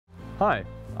Hi,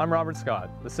 I'm Robert Scott,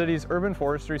 the city's urban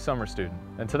forestry summer student,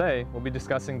 and today we'll be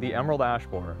discussing the emerald ash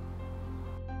borer.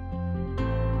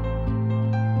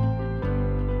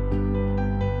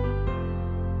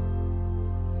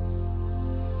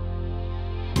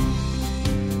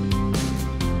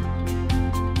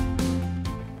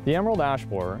 The emerald ash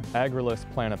borer, Agralis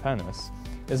planipennis,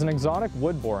 is an exotic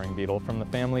wood-boring beetle from the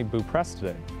family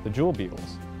Buprestidae, the jewel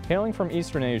beetles. Hailing from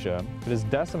Eastern Asia, it has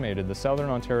decimated the southern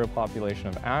Ontario population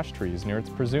of ash trees near its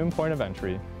presumed point of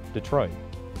entry, Detroit.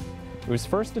 It was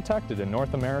first detected in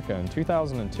North America in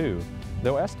 2002,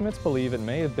 though estimates believe it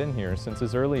may have been here since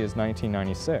as early as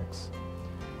 1996.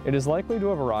 It is likely to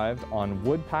have arrived on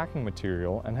wood packing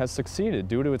material and has succeeded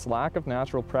due to its lack of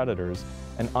natural predators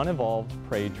and unevolved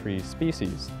prey tree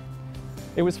species.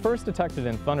 It was first detected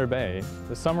in Thunder Bay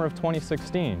the summer of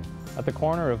 2016 at the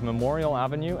corner of Memorial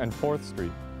Avenue and 4th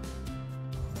Street.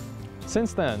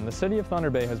 Since then, the City of Thunder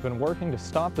Bay has been working to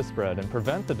stop the spread and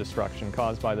prevent the destruction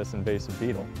caused by this invasive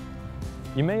beetle.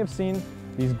 You may have seen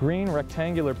these green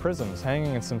rectangular prisms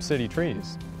hanging in some city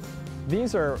trees.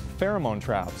 These are pheromone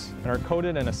traps and are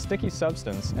coated in a sticky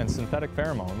substance and synthetic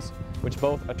pheromones, which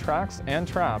both attracts and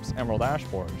traps emerald ash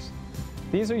borers.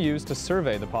 These are used to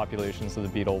survey the populations of the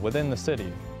beetle within the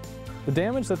city. The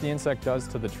damage that the insect does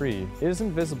to the tree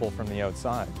isn't visible from the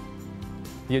outside.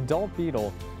 The adult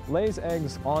beetle lays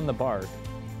eggs on the bark,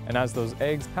 and as those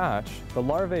eggs hatch, the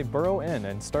larvae burrow in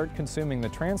and start consuming the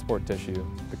transport tissue,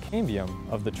 the cambium,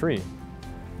 of the tree.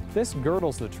 This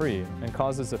girdles the tree and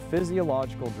causes a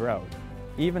physiological drought.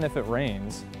 Even if it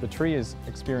rains, the tree is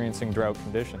experiencing drought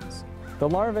conditions. The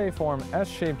larvae form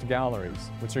S-shaped galleries,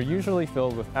 which are usually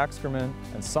filled with excrement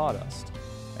and sawdust,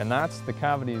 and that's the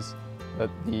cavities that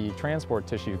the transport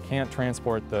tissue can't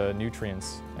transport the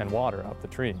nutrients and water up the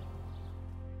tree.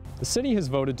 The city has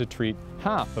voted to treat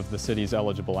half of the city's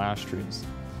eligible ash trees.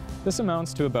 This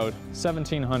amounts to about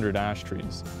 1,700 ash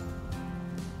trees.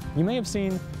 You may have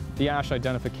seen the ash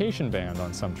identification band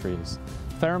on some trees,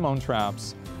 pheromone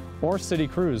traps, or city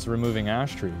crews removing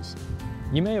ash trees.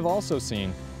 You may have also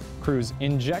seen crews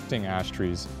injecting ash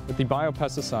trees with the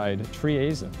biopesticide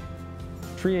triazine.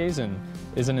 Triazine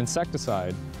is an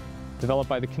insecticide developed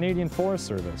by the Canadian Forest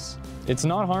Service. It's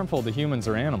not harmful to humans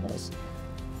or animals,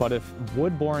 but if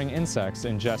wood-boring insects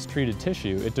ingest treated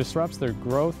tissue, it disrupts their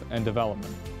growth and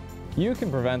development. You can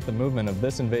prevent the movement of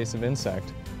this invasive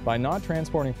insect by not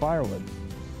transporting firewood.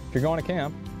 If you're going to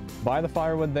camp, buy the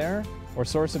firewood there or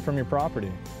source it from your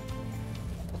property.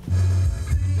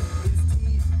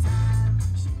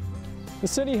 The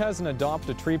city has an Adopt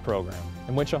a Tree program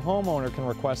in which a homeowner can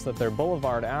request that their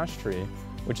boulevard ash tree,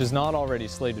 which is not already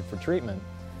slated for treatment,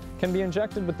 can be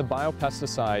injected with the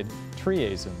biopesticide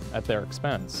triazine at their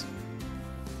expense.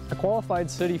 A qualified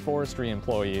city forestry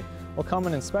employee will come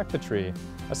and inspect the tree,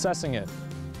 assessing it,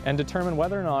 and determine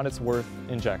whether or not it's worth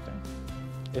injecting.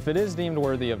 If it is deemed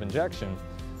worthy of injection,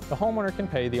 the homeowner can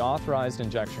pay the authorized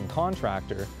injection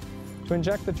contractor to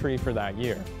inject the tree for that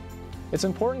year. It's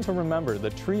important to remember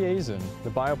that triazine, the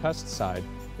biopesticide,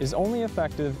 is only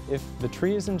effective if the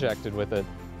tree is injected with it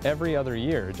every other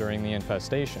year during the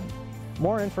infestation.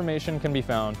 More information can be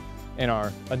found in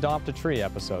our Adopt a Tree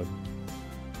episode.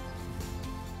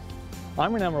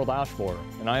 I'm an emerald ash borer,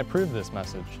 and I approve this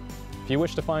message. If you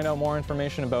wish to find out more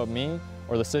information about me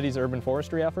or the city's urban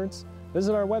forestry efforts,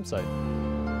 visit our website.